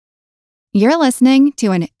You're listening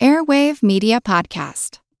to an Airwave Media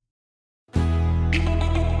Podcast.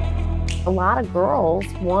 A lot of girls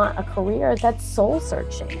want a career that's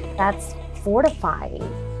soul-searching, that's fortifying,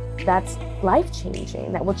 that's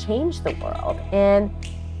life-changing, that will change the world. And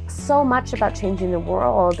so much about changing the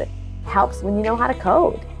world helps when you know how to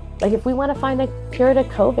code. Like if we want to find a cure to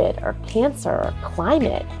COVID or cancer or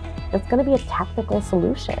climate, it's going to be a technical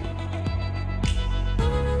solution.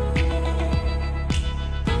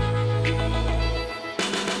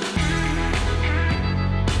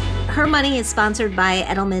 Her Money is sponsored by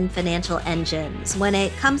Edelman Financial Engines. When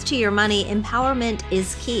it comes to your money, empowerment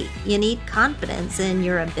is key. You need confidence in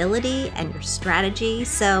your ability and your strategy.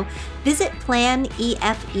 So visit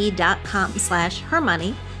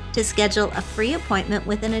planefe.com/hermoney to schedule a free appointment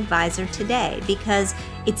with an advisor today, because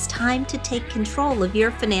it's time to take control of your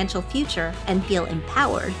financial future and feel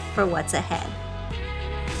empowered for what's ahead.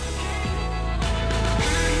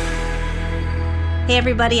 Hey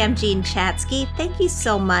everybody, I'm Jean Chatzky. Thank you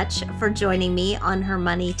so much for joining me on Her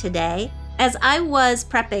Money today. As I was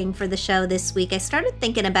prepping for the show this week, I started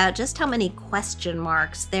thinking about just how many question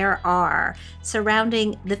marks there are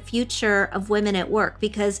surrounding the future of women at work,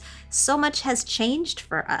 because so much has changed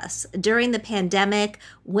for us. During the pandemic,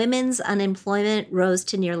 women's unemployment rose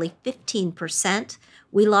to nearly 15%.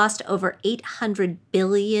 We lost over $800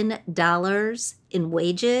 billion in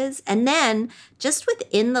wages. And then, just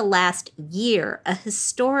within the last year, a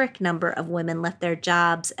historic number of women left their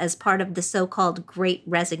jobs as part of the so-called Great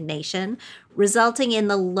Resignation, resulting in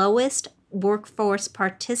the lowest workforce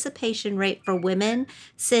participation rate for women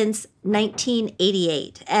since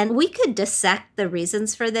 1988. And we could dissect the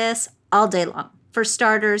reasons for this all day long. For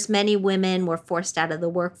starters, many women were forced out of the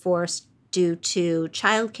workforce due to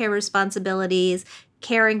childcare responsibilities,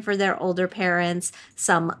 caring for their older parents.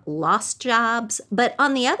 Some lost jobs, but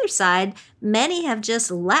on the other side, many have just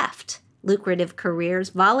left lucrative careers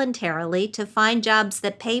voluntarily to find jobs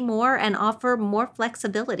that pay more and offer more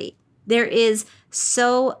flexibility. There is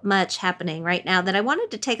so much happening right now that I wanted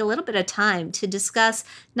to take a little bit of time to discuss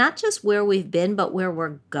not just where we've been, but where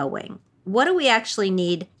we're going. What do we actually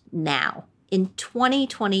need now in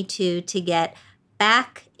 2022 to get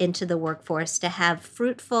back into the workforce, to have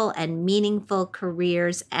fruitful and meaningful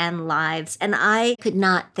careers and lives? And I could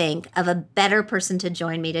not think of a better person to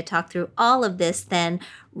join me to talk through all of this than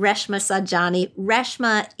Reshma Saujani.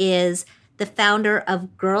 Reshma is the founder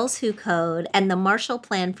of Girls Who Code and the Marshall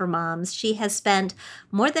Plan for Moms. She has spent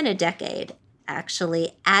more than a decade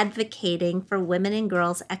actually advocating for women and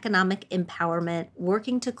girls' economic empowerment,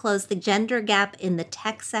 working to close the gender gap in the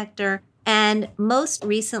tech sector, and most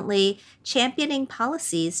recently, championing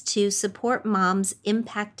policies to support moms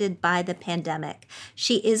impacted by the pandemic.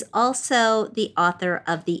 She is also the author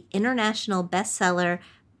of the international bestseller,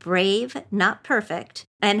 Brave, Not Perfect,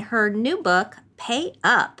 and her new book, Pay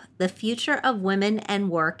Up, The Future of Women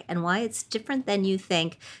and Work and Why It's Different Than You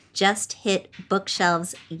Think, just hit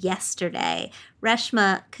bookshelves yesterday.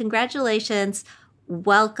 Reshma, congratulations.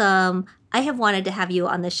 Welcome. I have wanted to have you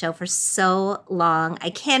on the show for so long. I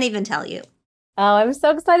can't even tell you. Oh, I'm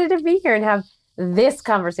so excited to be here and have this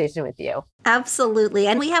conversation with you. Absolutely.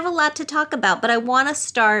 And we have a lot to talk about, but I want to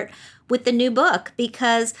start with the new book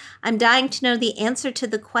because I'm dying to know the answer to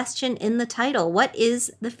the question in the title. What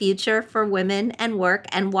is the future for women and work,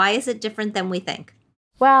 and why is it different than we think?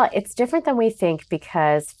 Well, it's different than we think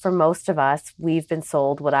because for most of us, we've been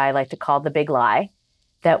sold what I like to call the big lie,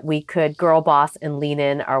 that we could girl boss and lean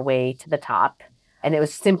in our way to the top. And it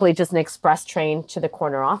was simply just an express train to the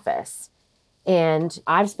corner office. And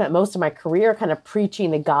I've spent most of my career kind of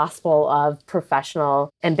preaching the gospel of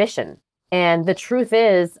professional ambition. And the truth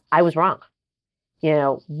is, I was wrong. You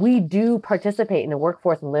know, we do participate in the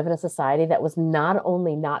workforce and live in a society that was not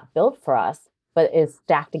only not built for us, but is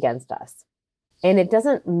stacked against us. And it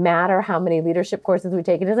doesn't matter how many leadership courses we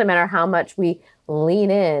take. It doesn't matter how much we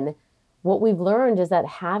lean in. What we've learned is that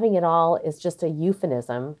having it all is just a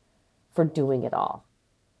euphemism for doing it all.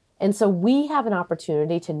 And so we have an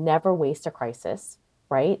opportunity to never waste a crisis,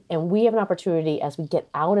 right? And we have an opportunity as we get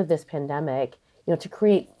out of this pandemic, to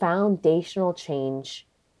create foundational change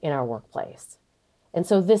in our workplace. And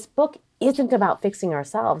so this book isn't about fixing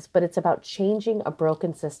ourselves, but it's about changing a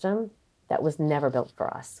broken system that was never built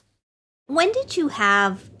for us. When did you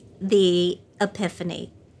have the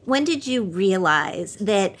epiphany? When did you realize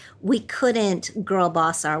that we couldn't girl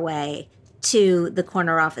boss our way to the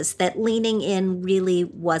corner office, that leaning in really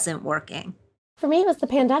wasn't working? For me, it was the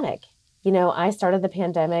pandemic. I started the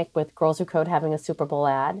pandemic with Girls Who Code having a Super Bowl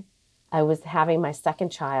ad. I was having my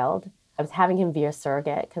second child. I was having him via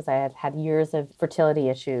surrogate because I had had years of fertility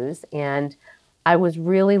issues. And I was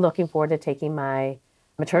really looking forward to taking my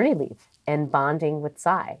maternity leave and bonding with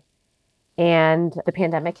Cy. And the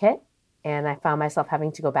pandemic hit, and I found myself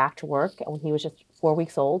having to go back to work when he was just 4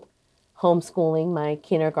 weeks old, homeschooling my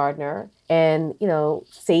kindergartner and,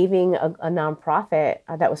 saving a nonprofit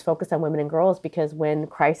that was focused on women and girls, because when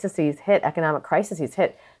economic crises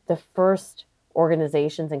hit, the first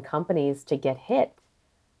organizations and companies to get hit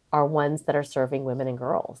are ones that are serving women and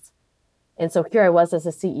girls. And so here I was as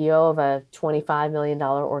a CEO of a $25 million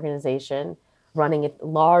organization running a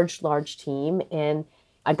large, large team. And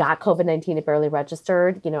I got COVID-19, it barely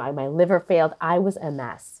registered. My liver failed. I was a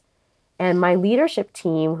mess. And my leadership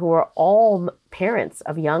team, who are all parents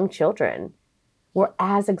of young children, were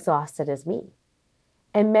as exhausted as me.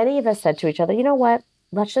 And many of us said to each other, you know what,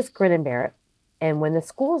 let's just grin and bear it. And when the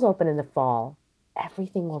schools open in the fall,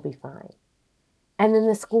 everything will be fine. And then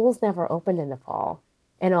the schools never opened in the fall.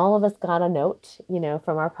 And all of us got a note,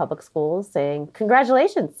 from our public schools saying,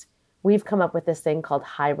 congratulations, we've come up with this thing called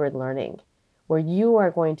hybrid learning, where you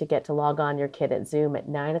are going to get to log on your kid at Zoom at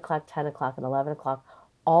 9 o'clock, 10 o'clock, and 11 o'clock,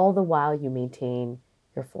 all the while you maintain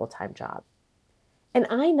your full-time job. And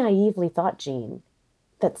I naively thought, Jean,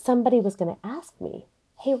 that somebody was going to ask me,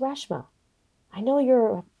 hey, Reshma, I know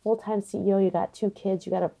you're a full-time CEO, you got 2 kids,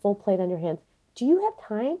 you got a full plate on your hands. Do you have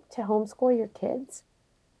time to homeschool your kids?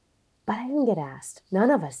 But I didn't get asked. None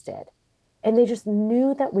of us did. And they just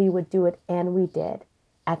knew that we would do it, and we did,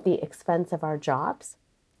 at the expense of our jobs.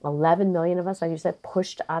 11 million of us, like you said,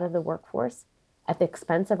 pushed out of the workforce, at the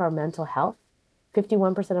expense of our mental health.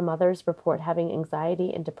 51% of mothers report having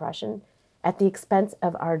anxiety and depression, at the expense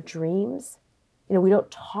of our dreams. We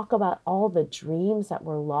don't talk about all the dreams that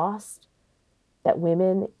were lost that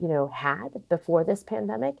women, had before this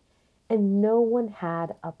pandemic, and no one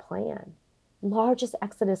had a plan. Largest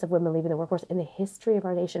exodus of women leaving the workforce in the history of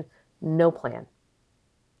our nation, no plan.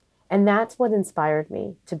 And that's what inspired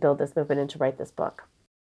me to build this movement and to write this book.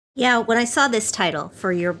 Yeah, when I saw this title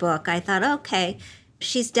for your book, I thought, okay,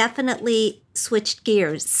 she's definitely switched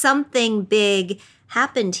gears. Something big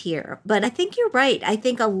happened here. But I think you're right. I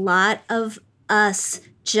think a lot of us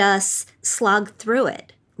just slogged through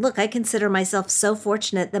it. Look, I consider myself so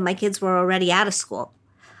fortunate that my kids were already out of school,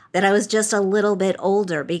 that I was just a little bit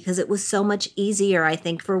older, because it was so much easier, I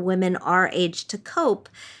think, for women our age to cope.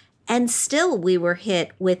 And still we were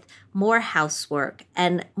hit with more housework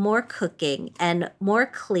and more cooking and more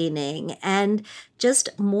cleaning and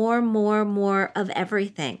just more of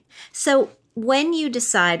everything. So when you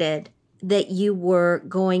decided that you were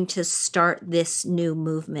going to start this new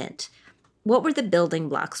movement, what were the building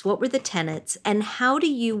blocks? What were the tenets? And how do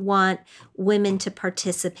you want women to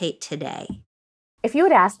participate today? If you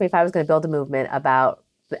had asked me if I was going to build a movement about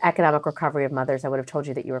the economic recovery of mothers, I would have told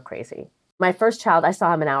you that you were crazy. My first child, I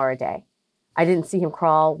saw him an hour a day. I didn't see him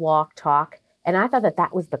crawl, walk, talk. And I thought that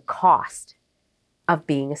that was the cost of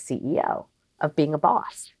being a CEO, of being a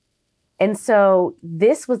boss. And so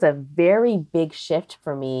this was a very big shift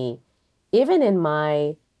for me, even in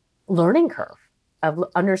my learning curve of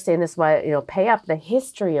understanding this, why, pay up the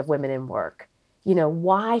history of women in work,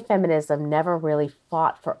 why feminism never really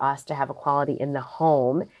fought for us to have equality in the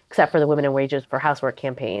home, except for the Women and Wages for Housework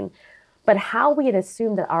campaign, but how we had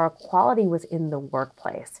assumed that our equality was in the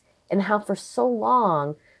workplace, and how for so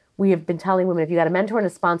long we have been telling women, if you got a mentor and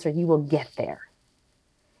a sponsor, you will get there.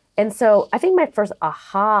 And so I think my first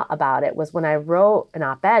aha about it was when I wrote an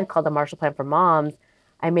op-ed called The Marshall Plan for Moms.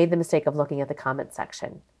 I made the mistake of looking at the comment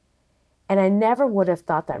section. And I never would have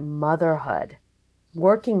thought that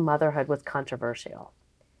working motherhood was controversial.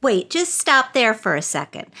 Wait, just stop there for a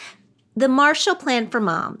second. The Marshall Plan for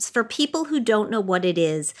Moms, for people who don't know what it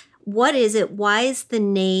is it? Why is the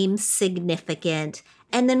name significant?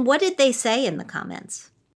 And then what did they say in the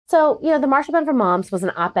comments? So, the Marshall Plan for Moms was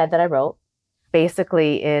an op-ed that I wrote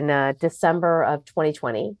basically in December of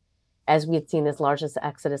 2020, as we had seen this largest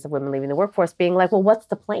exodus of women leaving the workforce, being like, well, what's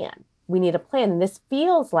the plan? We need a plan. And this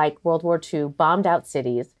feels like World War II bombed out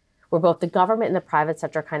cities where both the government and the private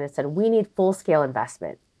sector kind of said, we need full-scale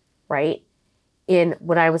investment, right? In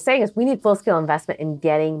what I was saying is we need full-scale investment in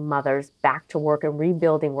getting mothers back to work and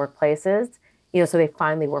rebuilding workplaces, so they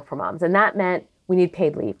finally work for moms. And that meant we need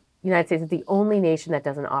paid leave. The United States is the only nation that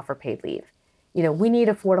doesn't offer paid leave. We need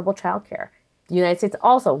affordable childcare. The United States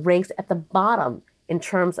also ranks at the bottom in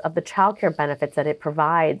terms of the childcare benefits that it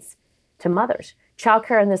provides to mothers.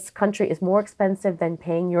 Childcare in this country is more expensive than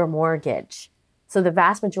paying your mortgage. So the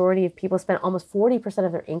vast majority of people spend almost 40%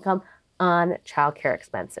 of their income on childcare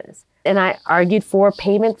expenses. And I argued for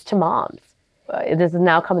payments to moms. This has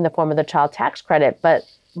now come in the form of the child tax credit, but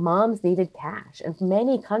moms needed cash. In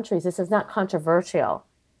many countries, this is not controversial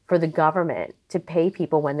for the government to pay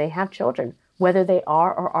people when they have children, whether they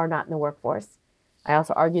are or are not in the workforce. I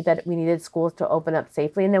also argued that we needed schools to open up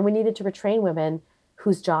safely, and then we needed to retrain women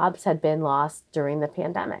whose jobs had been lost during the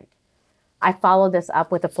pandemic. I followed this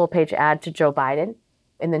up with a full-page ad to Joe Biden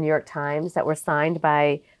in the New York Times that were signed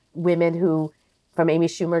by women who, from Amy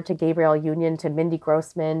Schumer to Gabrielle Union to Mindy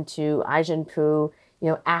Grossman to Ai-jen Poo,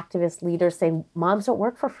 activist leaders saying moms don't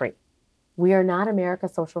work for free. We are not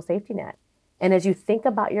America's social safety net. And as you think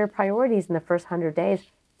about your priorities in the first 100 days,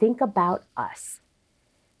 think about us.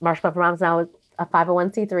 Marshmallow for Moms now is a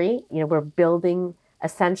 501c3. We're building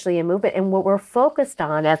essentially a movement. And what we're focused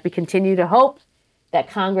on as we continue to hope that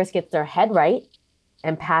Congress gets their head right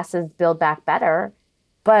and passes Build Back Better.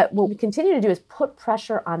 But what we continue to do is put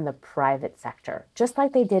pressure on the private sector, just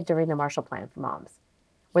like they did during the Marshall Plan for Moms,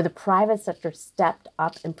 where the private sector stepped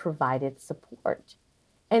up and provided support.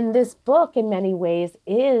 And this book, in many ways,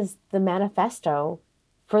 is the manifesto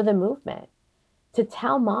for the movement. To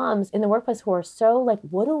tell moms in the workplace who are so like,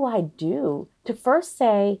 what do I do? To first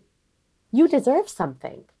say, you deserve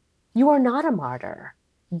something. You are not a martyr.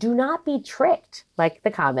 Do not be tricked, like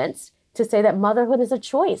the comments, to say that motherhood is a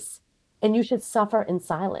choice and you should suffer in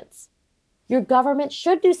silence. Your government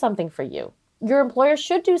should do something for you. Your employer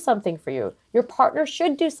should do something for you. Your partner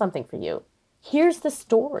should do something for you. Here's the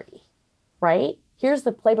story, right? Here's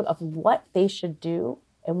the playbook of what they should do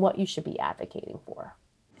and what you should be advocating for.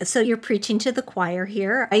 So you're preaching to the choir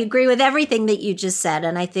here. I agree with everything that you just said.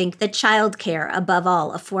 And I think that childcare, above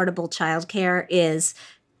all, affordable childcare is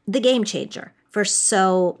the game changer for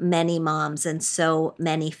so many moms and so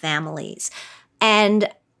many families. And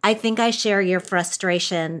I think I share your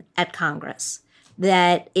frustration at Congress,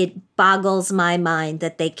 that it boggles my mind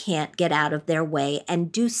that they can't get out of their way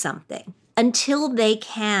and do something. Until they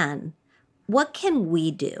can, what can we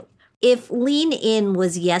do? If Lean In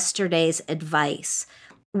was yesterday's advice,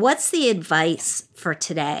 what's the advice for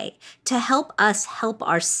today to help us help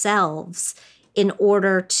ourselves in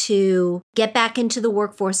order to get back into the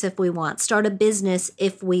workforce if we want, start a business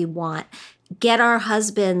if we want, get our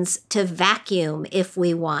husbands to vacuum if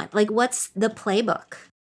we want? Like, what's the playbook?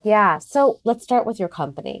 Yeah, so let's start with your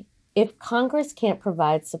company. If Congress can't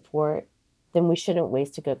provide support, then we shouldn't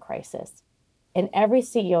waste a good crisis. And every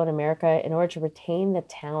CEO in America, in order to retain the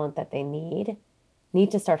talent that they need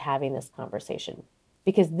to start having this conversation.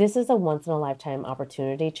 Because this is a once-in-a-lifetime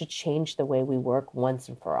opportunity to change the way we work once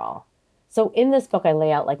and for all. So in this book, I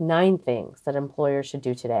lay out like 9 things that employers should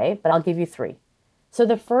do today, but I'll give you 3. So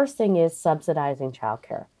the first thing is subsidizing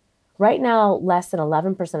childcare. Right now, less than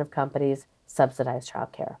 11% of companies subsidize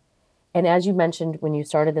childcare. And as you mentioned when you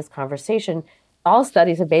started this conversation, all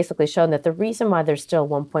studies have basically shown that the reason why there's still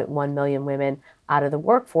 1.1 million women out of the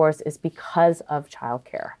workforce is because of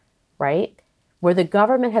childcare, right? Where the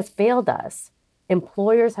government has failed us,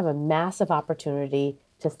 employers have a massive opportunity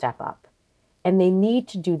to step up. And they need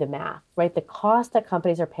to do the math, right? The cost that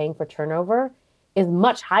companies are paying for turnover is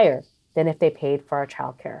much higher than if they paid for our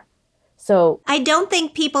childcare. So I don't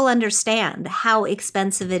think people understand how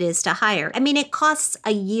expensive it is to hire. I mean, it costs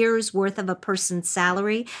a year's worth of a person's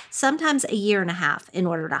salary, sometimes a year and a half in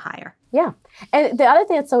order to hire. Yeah. And the other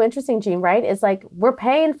thing that's so interesting, Jean, right, is like we're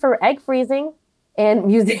paying for egg freezing and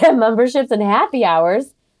museum memberships and happy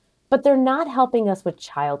hours, but they're not helping us with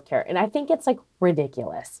childcare. And I think it's like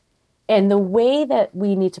ridiculous. And the way that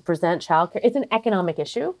we need to present childcare, it's an economic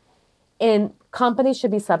issue. And companies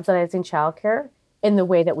should be subsidizing childcare in the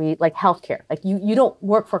way that we like healthcare. Like you don't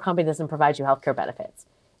work for a company that doesn't provide you healthcare benefits.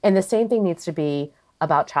 And the same thing needs to be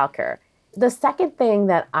about childcare. The second thing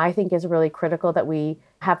that I think is really critical that we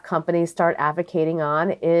have companies start advocating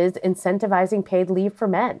on is incentivizing paid leave for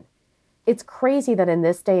men. It's crazy that in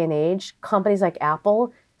this day and age, companies like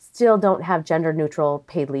Apple still don't have gender neutral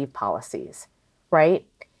paid leave policies, right?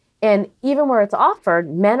 And even where it's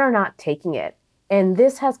offered, men are not taking it. And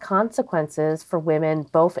this has consequences for women,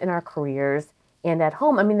 both in our careers and at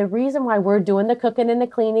home. I mean, the reason why we're doing the cooking and the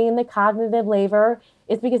cleaning and the cognitive labor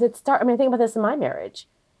is because I think about this in my marriage.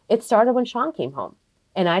 It started when Sean came home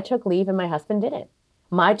and I took leave and my husband didn't.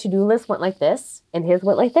 My to-do list went like this and his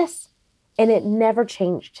went like this. And it never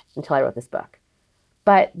changed until I wrote this book.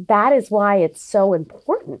 But that is why it's so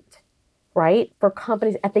important, right? For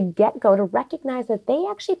companies at the get-go to recognize that they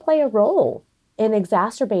actually play a role in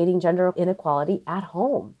exacerbating gender inequality at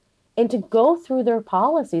home. And to go through their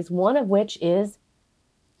policies, one of which is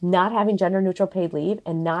not having gender neutral paid leave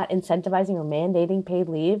and not incentivizing or mandating paid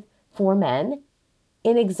leave for men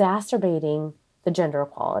in exacerbating the gender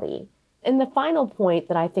equality. And the final point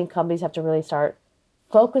that I think companies have to really start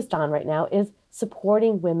focused on right now is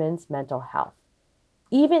supporting women's mental health.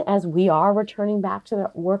 Even as we are returning back to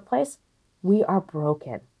the workplace, we are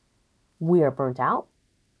broken. We are burnt out.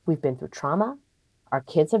 We've been through trauma. Our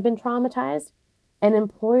kids have been traumatized. And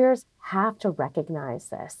employers have to recognize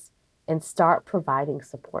this and start providing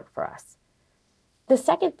support for us. The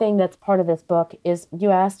second thing that's part of this book is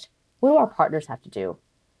you asked, what do our partners have to do?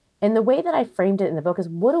 And the way that I framed it in the book is,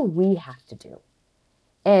 what do we have to do?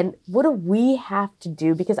 And what do we have to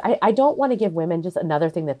do? Because I don't want to give women just another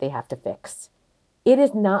thing that they have to fix. It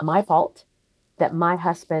is not my fault that my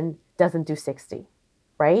husband doesn't do 60,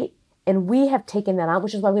 right? And we have taken that on,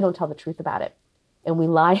 which is why we don't tell the truth about it. And we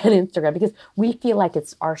lie on Instagram because we feel like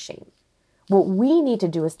it's our shame. What we need to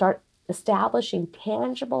do is start establishing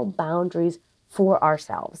tangible boundaries for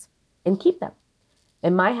ourselves and keep them.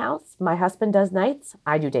 In my house, my husband does nights,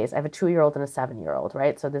 I do days. I have a 2-year-old and a 7-year-old,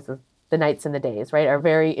 right? So this is the nights and the days, right, are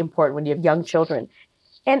very important when you have young children.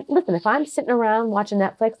 And listen, if I'm sitting around watching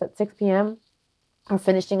Netflix at 6 p.m. or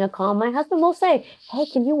finishing a call, my husband will say, hey,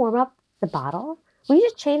 can you warm up the bottle? Will you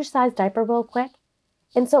just change size diaper real quick?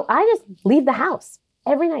 And so I just leave the house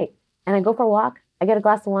every night and I go for a walk. I get a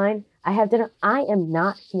glass of wine. I have dinner. I am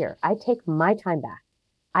not here. I take my time back.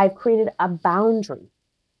 I've created a boundary.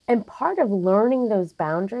 And part of learning those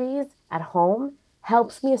boundaries at home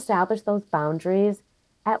helps me establish those boundaries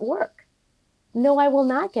at work. No, I will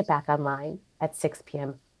not get back online at 6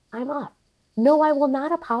 p.m. I'm off. No, I will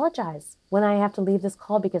not apologize when I have to leave this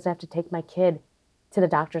call because I have to take my kid to the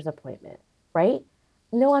doctor's appointment, right?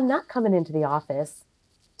 No, I'm not coming into the office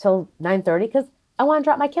till 9:30 because I want to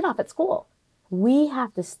drop my kid off at school. We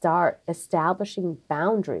have to start establishing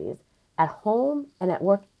boundaries at home and at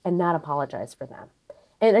work and not apologize for them.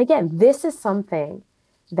 And again, this is something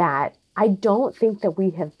that I don't think that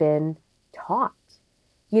we have been taught.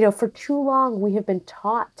 For too long, we have been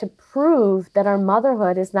taught to prove that our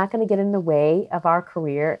motherhood is not going to get in the way of our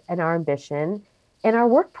career and our ambition and our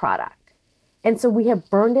work product. And so we have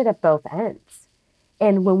burned it at both ends.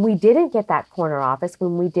 And when we didn't get that corner office,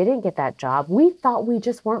 when we didn't get that job, we thought we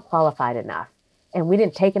just weren't qualified enough and we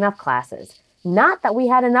didn't take enough classes. Not that we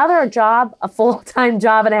had another job, a full-time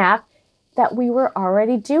job and a half, that we were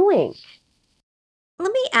already doing.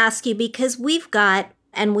 Let me ask you, because we've got,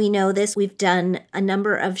 and we know this, we've done a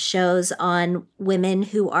number of shows on women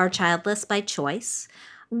who are childless by choice.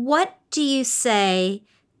 What do you say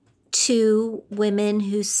to women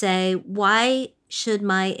who say, why should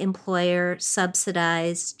my employer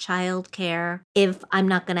subsidize childcare if I'm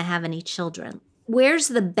not going to have any children? Where's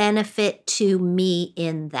the benefit to me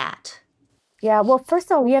in that? Yeah, well,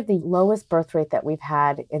 first of all, we have the lowest birth rate that we've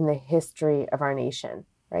had in the history of our nation,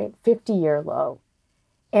 right? 50-year low.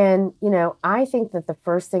 And, I think that the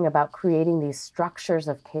first thing about creating these structures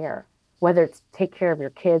of care, whether it's take care of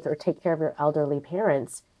your kids or take care of your elderly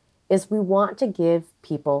parents, is we want to give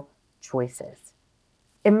people choices.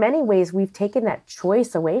 In many ways, we've taken that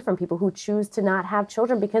choice away from people who choose to not have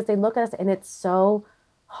children because they look at us and it's so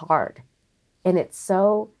hard and it's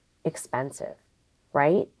so expensive,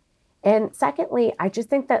 right? And secondly, I just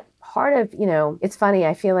think that part of, it's funny,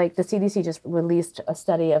 I feel like the CDC just released a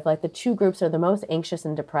study of like the two groups that are the most anxious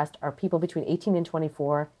and depressed are people between 18 and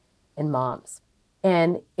 24 and moms.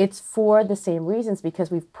 And it's for the same reasons because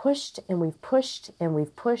we've pushed and we've pushed and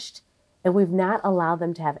we've pushed and we've not allowed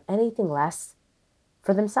them to have anything less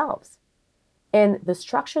for themselves. And the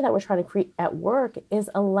structure that we're trying to create at work is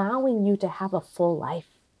allowing you to have a full life,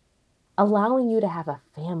 allowing you to have a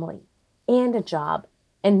family and a job,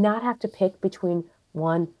 and not have to pick between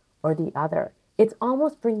one or the other. It's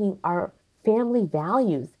almost bringing our family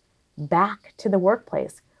values back to the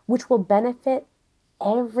workplace, which will benefit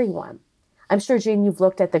everyone. I'm sure, Jean, you've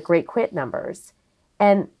looked at the great quit numbers,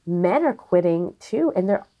 and men are quitting too, and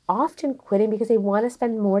they're often quitting because they want to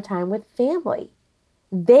spend more time with family.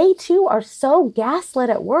 They too are so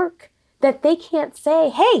gaslit at work that they can't say,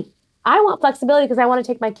 hey, I want flexibility because I want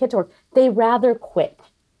to take my kid to work. They rather quit.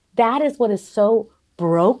 That is what is so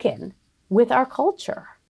broken with our culture.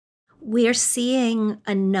 We're seeing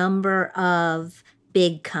a number of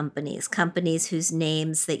big companies whose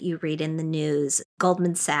names that you read in the news,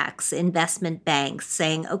 Goldman Sachs, investment banks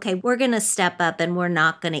saying, okay, we're going to step up and we're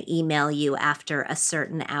not going to email you after a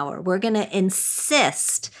certain hour. We're going to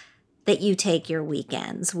insist that you take your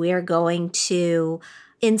weekends. We're going to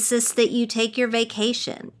insist that you take your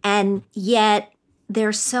vacation. And yet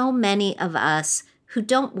there's so many of us who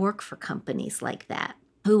don't work for companies like that,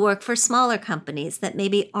 who work for smaller companies that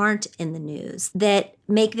maybe aren't in the news, that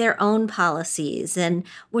make their own policies, and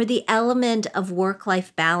where the element of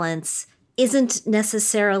work-life balance isn't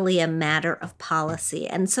necessarily a matter of policy.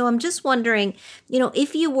 And so I'm just wondering,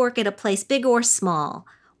 if you work at a place, big or small,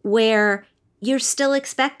 where you're still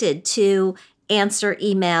expected to answer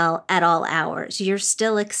email at all hours, you're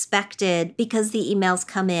still expected, because the emails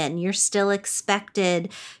come in, you're still expected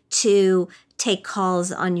to take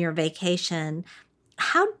calls on your vacation.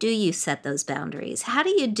 How do you set those boundaries? How do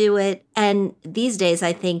you do it? And these days,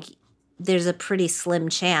 I think there's a pretty slim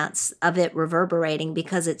chance of it reverberating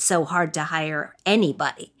because it's so hard to hire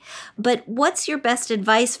anybody. But what's your best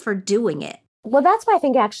advice for doing it? Well, that's why I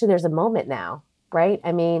think actually there's a moment now, right?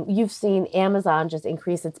 I mean, you've seen Amazon just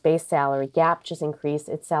increase its base salary, Gap just increase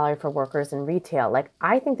its salary for workers in retail. Like,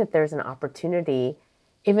 I think that there's an opportunity,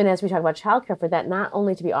 even as we talk about childcare, for that not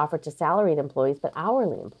only to be offered to salaried employees, but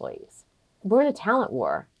hourly employees. We're in a talent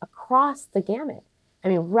war across the gamut. I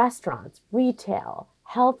mean, restaurants, retail,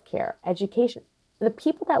 healthcare, education. The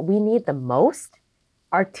people that we need the most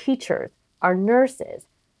are teachers, are nurses.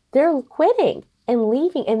 They're quitting and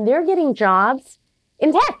leaving, and they're getting jobs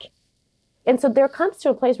in tech. And so there comes to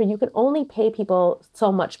a place where you can only pay people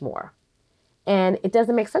so much more. And it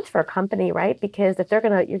doesn't make sense for a company, right? Because if you're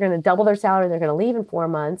gonna double their salary and they're gonna leave in 4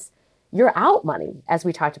 months, you're out money, as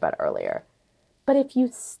we talked about earlier. But if you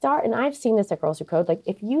start, and I've seen this at Girls Who Code, like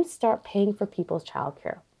if you start paying for people's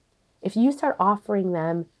childcare, if you start offering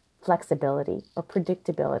them flexibility or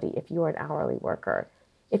predictability, if you're an hourly worker,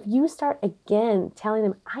 if you start again telling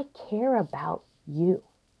them, I care about you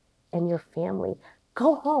and your family,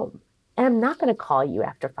 go home. And I'm not going to call you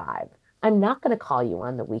after 5. I'm not going to call you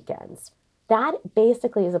on the weekends. That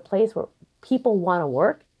basically is a place where people want to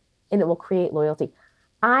work and it will create loyalty.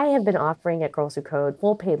 I have been offering at Girls Who Code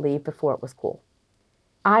full paid leave before it was cool.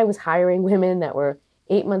 I was hiring women that were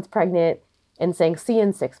 8 months pregnant and saying, see you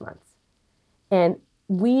in 6 months. And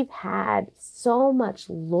we've had so much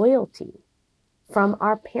loyalty from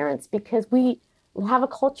our parents because we have a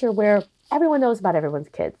culture where everyone knows about everyone's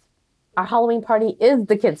kids. Our Halloween party is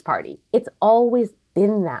the kids' party. It's always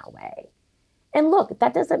been that way. And look,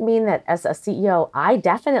 that doesn't mean that as a CEO, I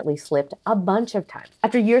definitely slipped a bunch of times.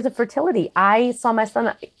 After years of fertility, I saw my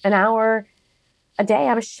son an hour a day.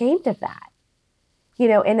 I'm ashamed of that.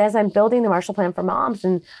 And as I'm building the Marshall Plan for Moms,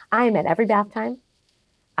 and I'm at every bath time,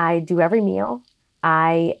 I do every meal,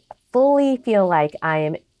 I fully feel like I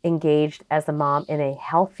am engaged as a mom in a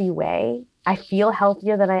healthy way. I feel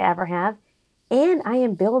healthier than I ever have. And I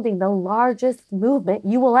am building the largest movement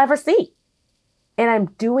you will ever see. And I'm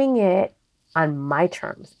doing it on my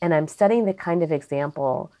terms. And I'm setting the kind of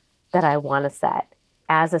example that I want to set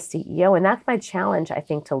as a CEO. And that's my challenge, I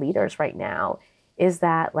think, to leaders right now, is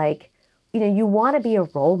that you want to be a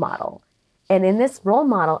role model. And in this role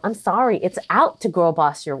model, I'm sorry, it's out to girl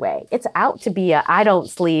boss your way. It's out to be I don't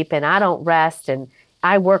sleep and I don't rest and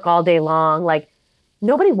I work all day long.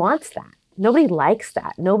 Nobody wants that. Nobody likes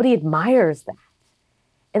that. Nobody admires that.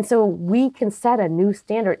 And so we can set a new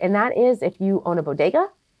standard. And that is if you own a bodega,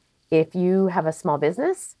 if you have a small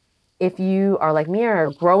business, if you are like me or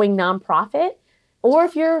a growing nonprofit, or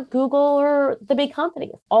if you're Google or the big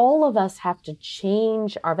companies. All of us have to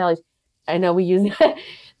change our values. I know we use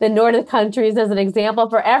the Nordic countries as an example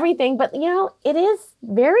for everything, but it is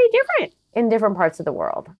very different in different parts of the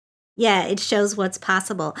world. Yeah, it shows what's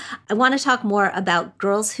possible. I want to talk more about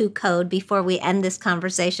Girls Who Code before we end this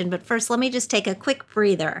conversation. But first, let me just take a quick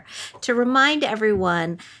breather to remind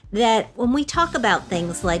everyone that when we talk about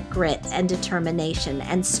things like grit and determination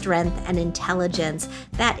and strength and intelligence,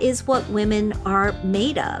 that is what women are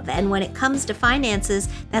made of. And when it comes to finances,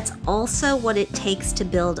 that's also what it takes to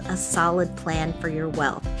build a solid plan for your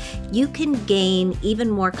wealth. You can gain even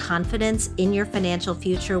more confidence in your financial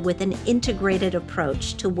future with an integrated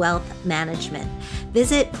approach to wealth management.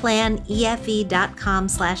 Visit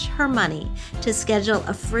planefe.com/hermoney to schedule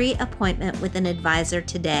a free appointment with an advisor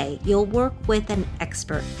today. You'll work with an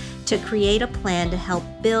expert to create a plan to help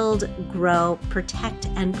build, grow, protect,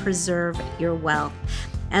 and preserve your wealth.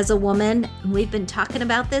 As a woman, we've been talking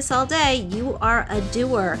about this all day, you are a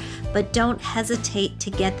doer, but don't hesitate to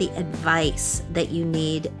get the advice that you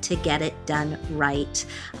need to get it done right.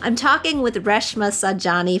 I'm talking with Reshma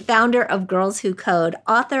Saujani, founder of Girls Who Code,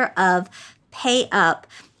 author of Pay Up.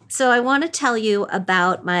 So I want to tell you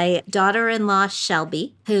about my daughter-in-law,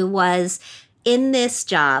 Shelby, who was in this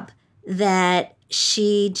job that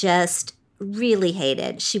she just really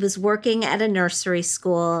hated. She was working at a nursery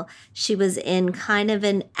school. She was in kind of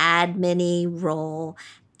an admin-y role,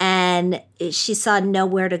 and she saw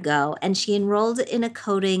nowhere to go. And she enrolled in a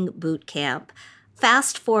coding boot camp.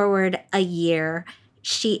 Fast forward a year,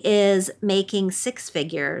 she is making 6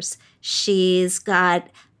 figures. She's got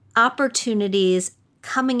opportunities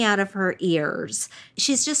coming out of her ears.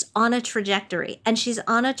 She's just on a trajectory, and she's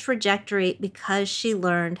on a trajectory because she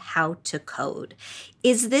learned how to code.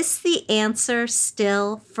 Is this the answer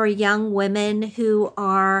still for young women who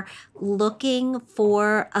are looking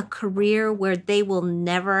for a career where they will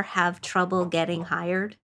never have trouble getting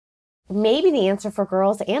hired? maybe the answer for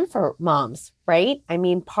girls and for moms, right? I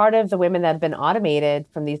mean, part of the women that have been automated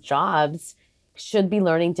from these jobs should be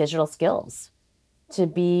learning digital skills to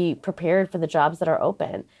be prepared for the jobs that are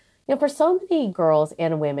open. For so many girls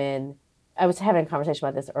and women, I was having a conversation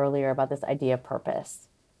about this earlier, about this idea of purpose.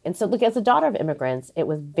 And so, look, as a daughter of immigrants, it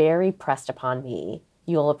was very pressed upon me,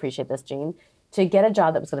 you'll appreciate this, Jean, to get a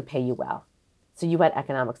job that was going to pay you well. So you had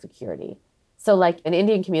economic security. So like in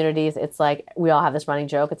Indian communities, it's like we all have this running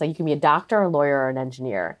joke. It's like you can be a doctor, a lawyer, or an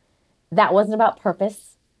engineer. That wasn't about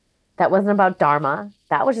purpose. That wasn't about dharma.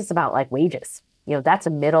 That was just about like wages. That's a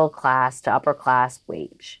middle class to upper class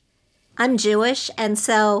wage. I'm Jewish, and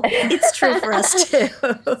so it's true for us too.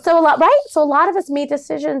 So a lot of us made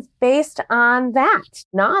decisions based on that,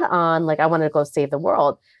 not on like, I want to go save the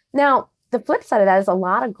world. Now, the flip side of that is a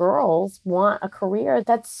lot of girls want a career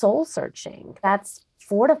that's soul searching, that's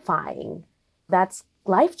fortifying, that's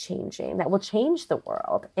life-changing, that will change the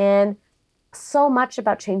world. And so much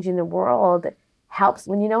about changing the world helps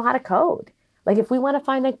when you know how to code. Like if we want to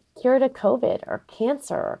find a cure to COVID or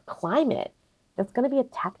cancer or climate, it's going to be a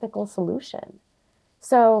technical solution.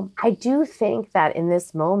 So I do think that in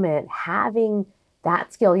this moment, having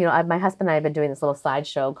that skill, my husband and I have been doing this little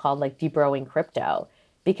slideshow called like Deburrowing Crypto,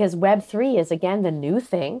 because Web3 is, again, the new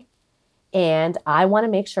thing. And I want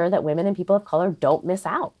to make sure that women and people of color don't miss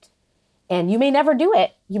out. And you may never do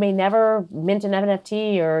it. You may never mint an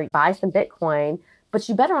NFT or buy some Bitcoin, but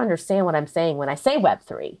you better understand what I'm saying when I say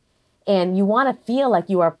Web3. And you want to feel like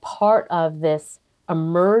you are part of this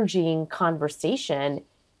emerging conversation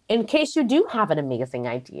in case you do have an amazing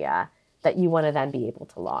idea that you want to then be able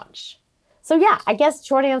to launch. So yeah, I guess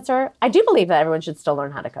short answer, I do believe that everyone should still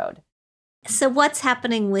learn how to code. So what's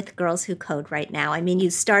happening with Girls Who Code right now? I mean, you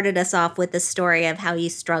started us off with the story of how you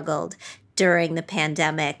struggled during the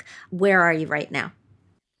pandemic. Where are you right now?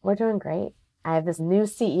 We're doing great. I have this new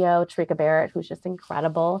CEO, Tarika Barrett, who's just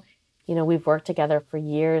incredible. We've worked together for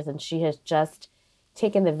years, and she has just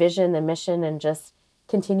taken the vision, the mission, and just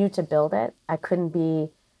continued to build it. I couldn't be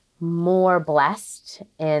more blessed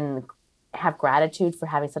and have gratitude for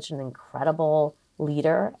having such an incredible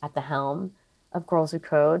leader at the helm of Girls Who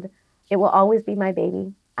Code. It will always be my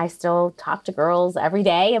baby. I still talk to girls every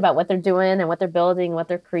day about what they're doing and what they're building, what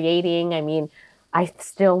they're creating. I mean, I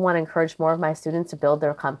still want to encourage more of my students to build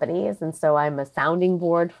their companies. And so I'm a sounding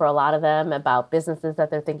board for a lot of them about businesses that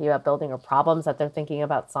they're thinking about building or problems that they're thinking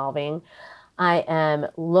about solving. I am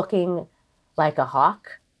looking like a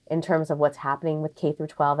hawk in terms of what's happening with K through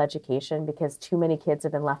 12 education, because too many kids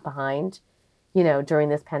have been left behind, during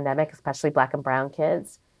this pandemic, especially Black and brown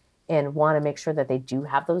kids, and want to make sure that they do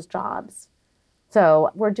have those jobs.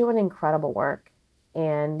 So we're doing incredible work,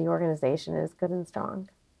 and the organization is good and strong.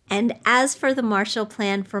 And as for the Marshall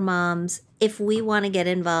Plan for Moms, if we want to get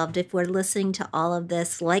involved, if we're listening to all of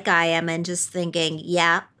this like I am and just thinking,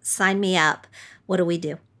 yeah, sign me up, what do we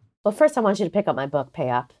do? Well, first I want you to pick up my book, Pay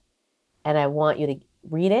Up, and I want you to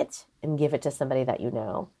read it and give it to somebody that you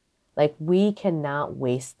know. Like, we cannot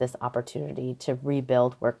waste this opportunity to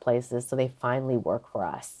rebuild workplaces so they finally work for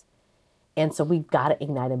us. And so we've got to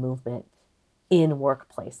ignite a movement in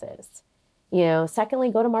workplaces.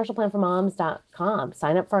 Secondly, go to MarshallPlanForMoms.com.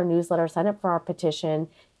 Sign up for our newsletter, sign up for our petition,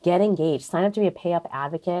 get engaged, sign up to be a Pay Up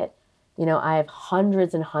advocate. I have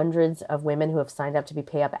hundreds and hundreds of women who have signed up to be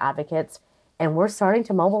Pay Up advocates, and we're starting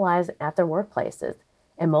to mobilize at their workplaces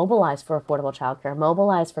and mobilize for affordable childcare,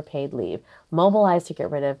 mobilize for paid leave, mobilize to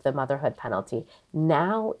get rid of the motherhood penalty.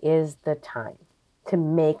 Now is the time to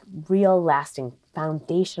make real, lasting,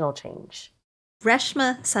 foundational change.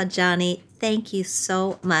 Reshma Saujani, thank you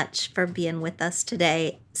so much for being with us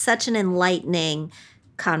today. Such an enlightening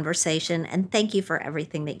conversation, and thank you for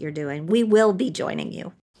everything that you're doing. We will be joining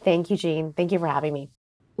you. Thank you, Jean. Thank you for having me.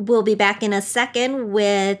 We'll be back in a second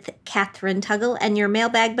with Katherine Tuggle and your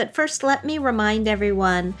mailbag, but first let me remind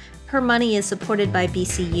everyone, Her Money is supported by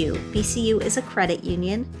BCU. BCU is a credit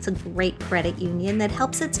union. It's a great credit union that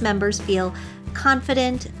helps its members feel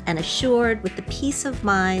confident and assured with the peace of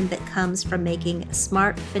mind that comes from making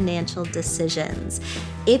smart financial decisions.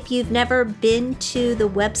 If you've never been to the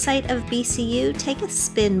website of BCU, take a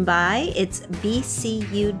spin by. It's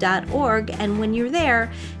bcu.org, and when you're there,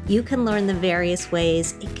 you can learn the various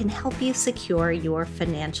ways it can help you secure your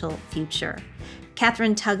financial future.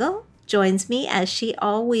 Katherine Tuggle joins me, as she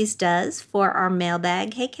always does, for our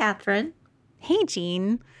mailbag. Hey, Katherine. Hey,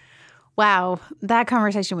 Jean. Wow, that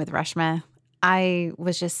conversation with Reshma, I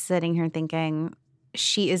was just sitting here thinking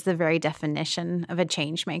she is the very definition of a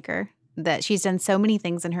change maker. that she's done so many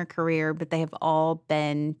things in her career, but they have all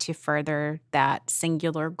been to further that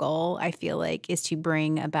singular goal, I feel like, is to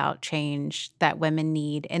bring about change that women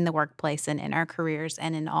need in the workplace and in our careers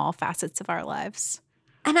and in all facets of our lives.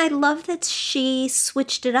 And I love that she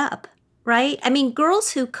switched it up, right? I mean,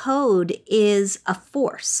 Girls Who Code is a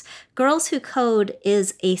force. Girls Who Code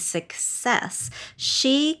is a success.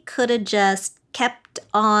 She could have just kept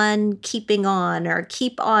on keeping on or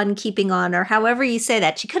keep on keeping on or however you say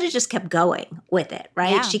that. She could have just kept going with it,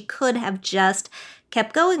 right? Yeah. She could have just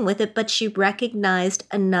kept going with it, but she recognized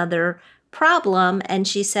another problem and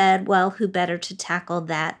she said, well, who better to tackle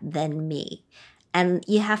that than me? And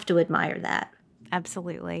you have to admire that.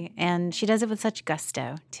 Absolutely. And she does it with such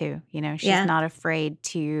gusto, too. You know, she's Yeah. not afraid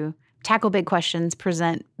to tackle big questions,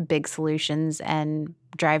 present big solutions, and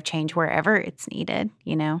drive change wherever it's needed,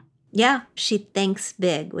 you know? Yeah, she thinks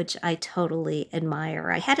big, which I totally admire.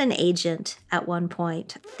 I had an agent at one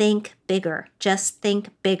point, think bigger, just think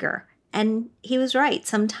bigger. And he was right.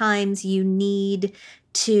 Sometimes you need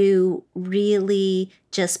to really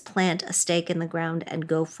just plant a stake in the ground and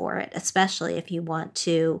go for it, especially if you want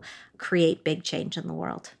to create big change in the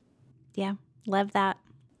world. Yeah, love that.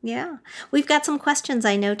 Yeah. We've got some questions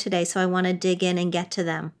I know today, so I want to dig in and get to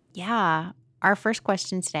them. Yeah. Our first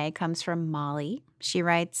question today comes from Molly. She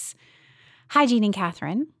writes, "Hi, Jean and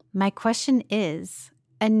Catherine. My question is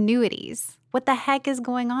annuities. What the heck is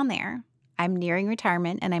going on there? I'm nearing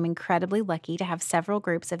retirement and I'm incredibly lucky to have several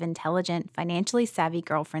groups of intelligent, financially savvy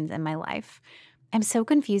girlfriends in my life. I'm so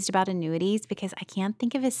confused about annuities because I can't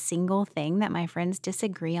think of a single thing that my friends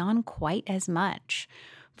disagree on quite as much.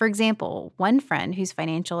 For example, one friend whose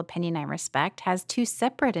financial opinion I respect has 2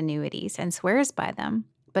 separate annuities and swears by them.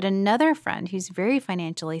 But another friend who's very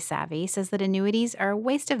financially savvy says that annuities are a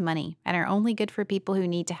waste of money and are only good for people who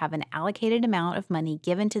need to have an allocated amount of money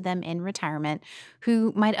given to them in retirement,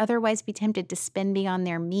 who might otherwise be tempted to spend beyond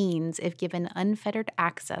their means if given unfettered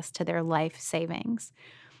access to their life savings.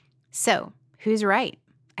 So, who's right?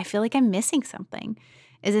 I feel like I'm missing something.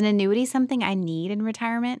 Is an annuity something I need in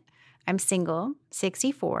retirement? I'm single,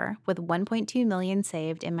 64, with $1.2 million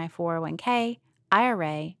saved in my 401k,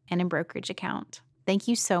 IRA, and a brokerage account. Thank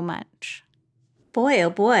you so much." Boy,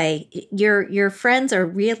 oh boy, your friends are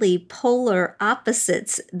really polar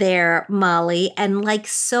opposites there, Molly. And like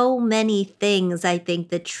so many things, I think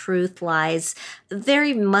the truth lies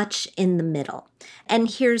very much in the middle. And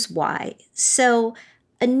here's why. So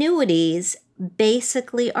annuities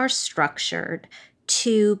basically are structured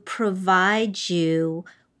to provide you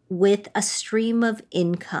with a stream of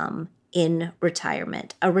income in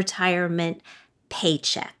retirement, a retirement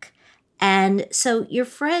paycheck. And so your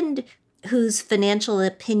friend whose financial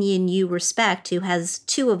opinion you respect, who has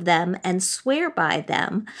 2 of them and swear by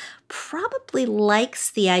them, probably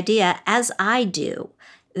likes the idea, as I do,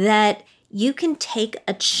 that you can take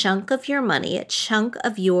a chunk of your money, a chunk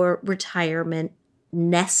of your retirement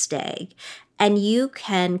nest egg, and you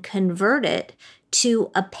can convert it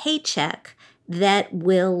to a paycheck that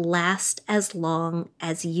will last as long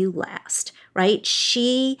as you last, right?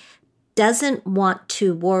 She doesn't want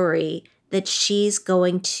to worry that she's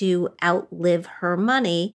going to outlive her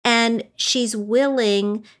money, and she's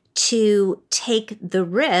willing to take the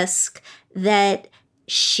risk that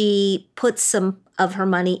she puts some of her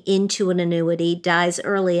money into an annuity, dies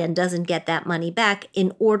early, and doesn't get that money back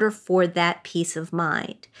in order for that peace of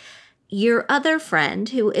mind. Your other friend,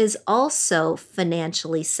 who is also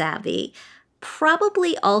financially savvy,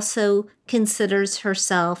 probably also considers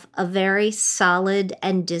herself a very solid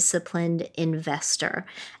and disciplined investor,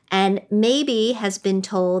 and maybe has been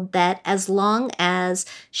told that as long as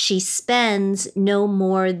she spends no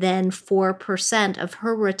more than 4% of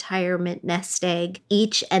her retirement nest egg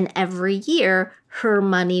each and every year, her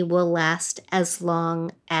money will last as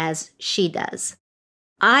long as she does.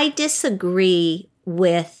 I disagree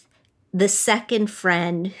with the second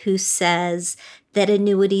friend who says that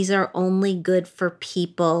annuities are only good for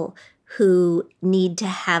people who need to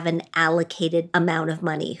have an allocated amount of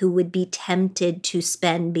money, who would be tempted to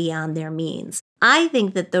spend beyond their means. I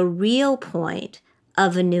think that the real point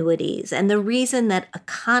of annuities, and the reason that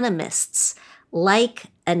economists like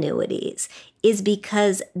annuities, is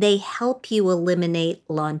because they help you eliminate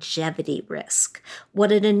longevity risk.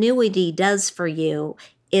 What an annuity does for you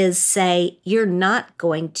is say, you're not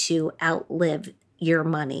going to outlive your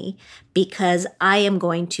money because I am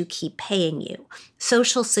going to keep paying you.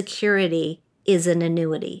 Social Security is an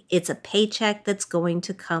annuity. It's a paycheck that's going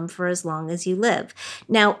to come for as long as you live.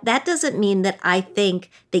 Now, that doesn't mean that I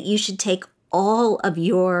think that you should take all of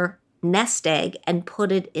your nest egg and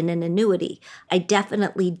put it in an annuity. I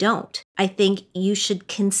definitely don't. I think you should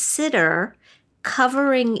consider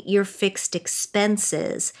covering your fixed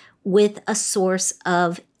expenses with a source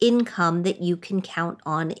of income that you can count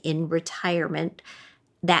on in retirement.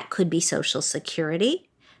 That could be Social Security.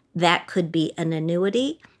 That could be an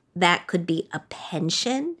annuity. That could be a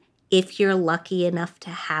pension if you're lucky enough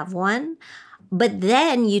to have one. But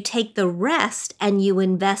then you take the rest and you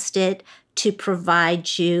invest it to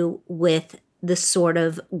provide you with the sort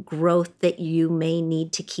of growth that you may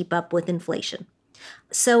need to keep up with inflation.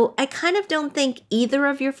 So I kind of don't think either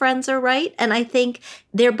of your friends are right, and I think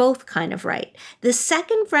they're both kind of right. The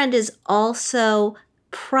second friend is also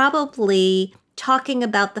probably talking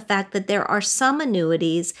about the fact that there are some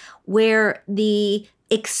annuities where the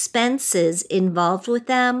expenses involved with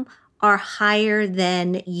them are higher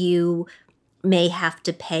than you may have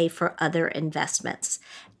to pay for other investments.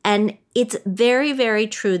 And it's very, very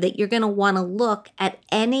true that you're going to want to look at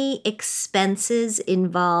any expenses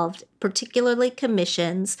involved, particularly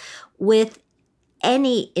commissions, with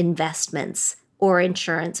any investments or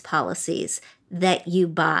insurance policies that you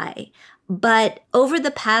buy. But over the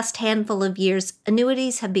past handful of years,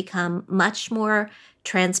 annuities have become much more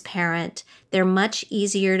transparent. They're much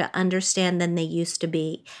easier to understand than they used to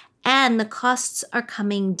be. And the costs are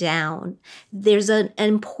coming down. There's an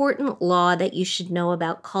important law that you should know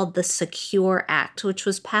about called the Secure Act, which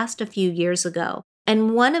was passed a few years ago.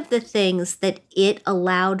 And one of the things that it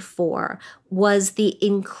allowed for was the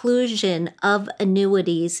inclusion of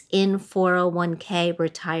annuities in 401k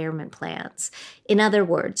retirement plans. In other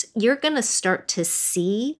words, you're going to start to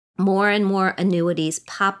see more and more annuities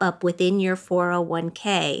pop up within your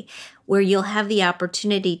 401k, where you'll have the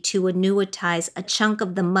opportunity to annuitize a chunk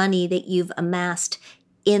of the money that you've amassed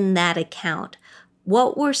in that account.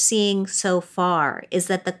 What we're seeing so far is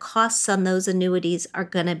that the costs on those annuities are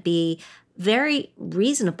going to be very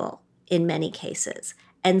reasonable in many cases.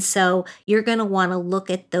 And so you're going to want to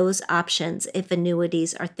look at those options if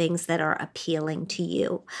annuities are things that are appealing to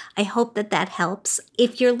you. I hope that that helps.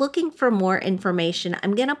 If you're looking for more information,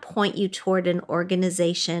 I'm going to point you toward an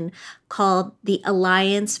organization called the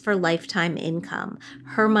Alliance for Lifetime Income.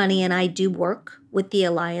 Her Money and I do work with the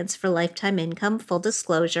Alliance for Lifetime Income, full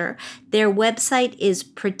disclosure. Their website is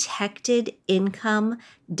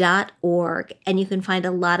protectedincome.org, and you can find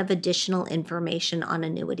a lot of additional information on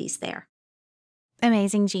annuities there.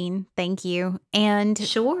 Amazing, Jean. Thank you. And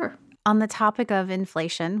Sure. on the topic of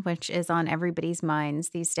inflation, which is on everybody's minds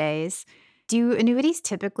these days, do annuities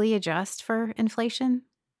typically adjust for inflation?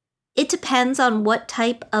 It depends on what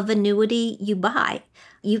type of annuity you buy.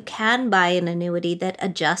 You can buy an annuity that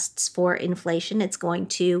adjusts for inflation. It's going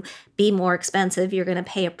to be more expensive. You're going to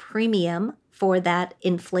pay a premium for that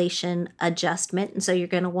inflation adjustment. And so you're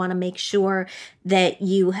going to want to make sure that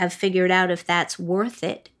you have figured out if that's worth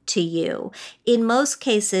it to you. In most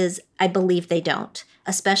cases, I believe they don't,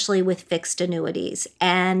 especially with fixed annuities.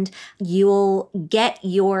 And you'll get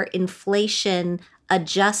your inflation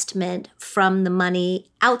adjustment from the money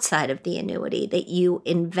outside of the annuity that you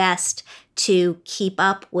invest to keep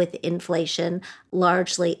up with inflation,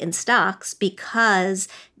 largely in stocks, because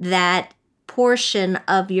that portion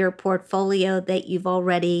of your portfolio that you've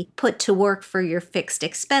already put to work for your fixed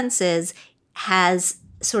expenses has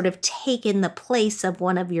sort of taken the place of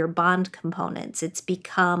one of your bond components. It's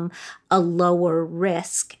become a lower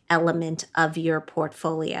risk element of your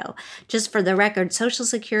portfolio. Just for the record, Social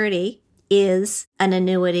Security is an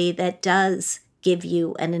annuity that does give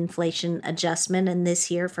you an inflation adjustment. And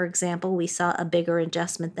this year, for example, we saw a bigger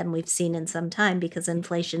adjustment than we've seen in some time because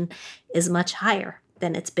inflation is much higher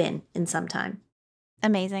than it's been in some time.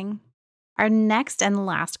 Amazing. Our next and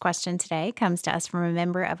last question today comes to us from a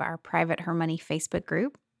member of our private Her Money Facebook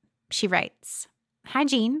group. She writes, "Hi,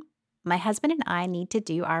 Jean. My husband and I need to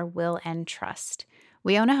do our will and trust.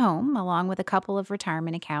 We own a home along with a couple of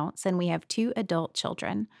retirement accounts, and we have 2 adult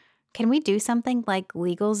children. Can we do something like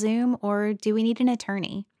LegalZoom, or do we need an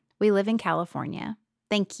attorney? We live in California.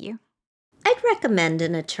 Thank you." I'd recommend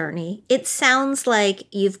an attorney. It sounds like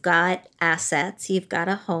you've got assets, you've got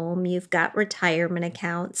a home, you've got retirement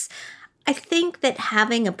accounts. I think that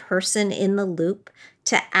having a person in the loop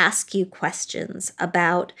to ask you questions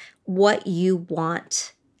about what you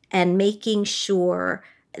want and making sure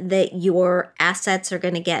that your assets are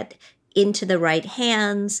going to get into the right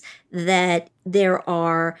hands, that there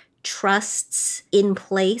are trusts in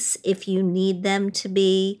place if you need them to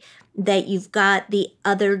be, that you've got the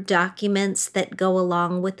other documents that go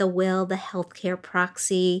along with the will, the healthcare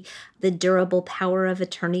proxy, the durable power of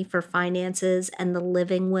attorney for finances, and the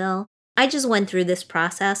living will. I just went through this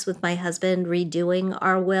process with my husband redoing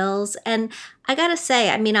our wills. And I got to say,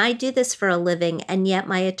 I do this for a living. And yet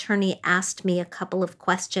my attorney asked me a couple of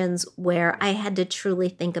questions where I had to truly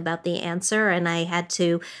think about the answer. And I had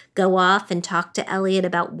to go off and talk to Elliot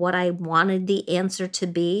about what I wanted the answer to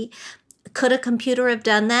be. Could a computer have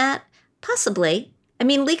done that? Possibly.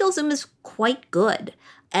 LegalZoom is quite good.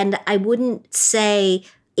 And I wouldn't say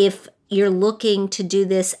if you're looking to do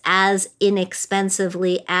this as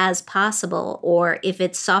inexpensively as possible, or if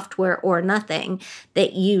it's software or nothing,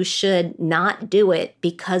 that you should not do it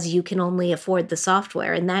because you can only afford the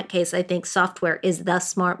software. In that case, I think software is the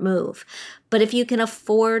smart move. But if you can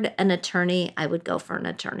afford an attorney, I would go for an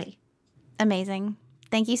attorney. Amazing.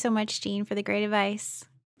 Thank you so much, Jean, for the great advice.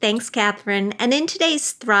 Thanks, Catherine. And in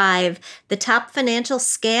today's Thrive, the top financial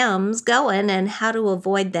scams going and how to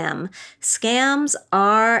avoid them. Scams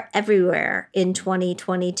are everywhere in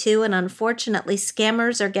 2022, and unfortunately,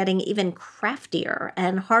 scammers are getting even craftier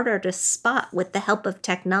and harder to spot with the help of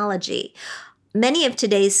technology. Many of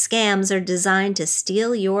today's scams are designed to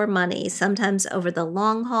steal your money, sometimes over the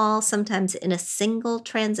long haul, sometimes in a single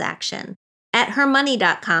transaction. At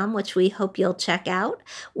hermoney.com, which we hope you'll check out,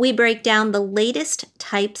 we break down the latest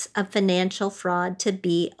types of financial fraud to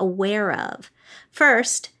be aware of.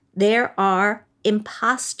 First, there are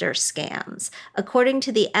imposter scams. According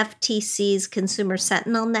to the FTC's Consumer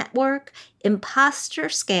Sentinel Network, imposter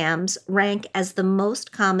scams rank as the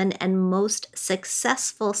most common and most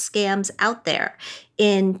successful scams out there.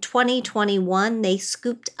 In 2021, they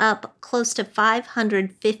scooped up close to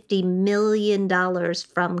 $550 million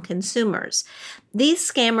from consumers.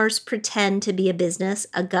 These scammers pretend to be a business,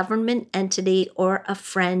 a government entity, or a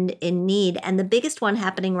friend in need. And the biggest one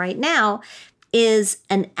happening right now is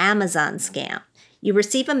an Amazon scam. You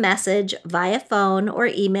receive a message via phone or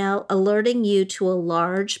email alerting you to a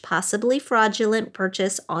large, possibly fraudulent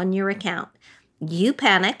purchase on your account. You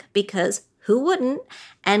panic because who wouldn't,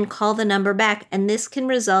 and call the number back. And this can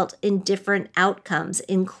result in different outcomes,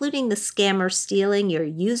 including the scammer stealing your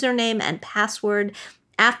username and password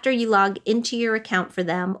after you log into your account for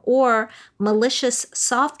them, or malicious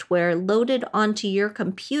software loaded onto your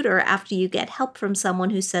computer after you get help from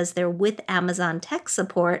someone who says they're with Amazon tech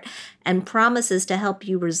support and promises to help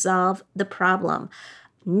you resolve the problem.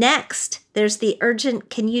 Next, there's the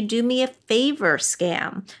urgent, can you do me a favor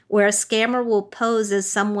scam, where a scammer will pose as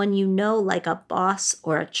someone you know, like a boss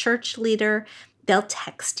or a church leader. They'll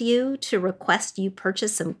text you to request you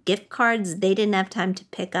purchase some gift cards they didn't have time to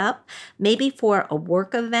pick up, maybe for a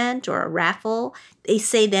work event or a raffle. They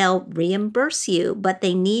say they'll reimburse you, but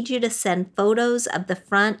they need you to send photos of the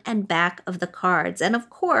front and back of the cards. And of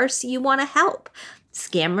course, you want to help.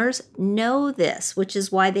 Scammers know this, which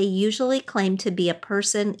is why they usually claim to be a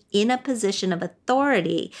person in a position of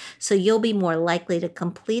authority, so you'll be more likely to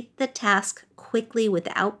complete the task quickly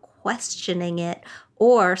without questioning it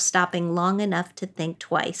or stopping long enough to think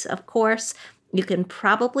twice. Of course, you can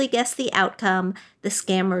probably guess the outcome. The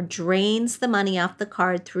scammer drains the money off the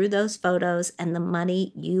card through those photos, and the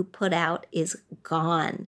money you put out is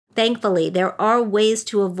gone. Thankfully, there are ways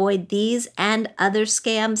to avoid these and other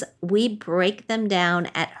scams. We break them down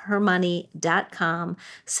at hermoney.com,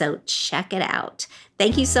 so check it out.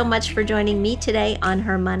 Thank you so much for joining me today on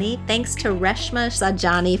Her Money. Thanks to Reshma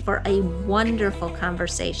Sajani for a wonderful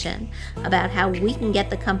conversation about how we can get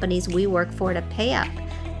the companies we work for to pay up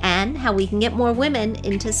and how we can get more women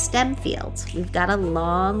into STEM fields. We've got a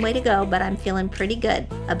long way to go, but I'm feeling pretty good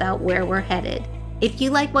about where we're headed. If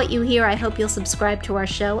you like what you hear, I hope you'll subscribe to our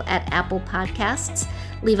show at Apple Podcasts.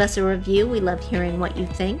 Leave us a review. We love hearing what you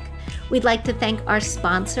think. We'd like to thank our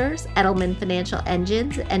sponsors, Edelman Financial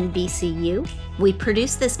Engines and BCU. We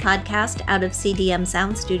produce this podcast out of CDM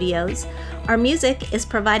Sound Studios. Our music is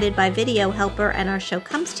provided by Video Helper, and our show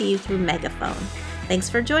comes to you through Megaphone.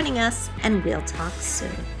 Thanks for joining us, and we'll talk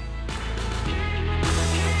soon.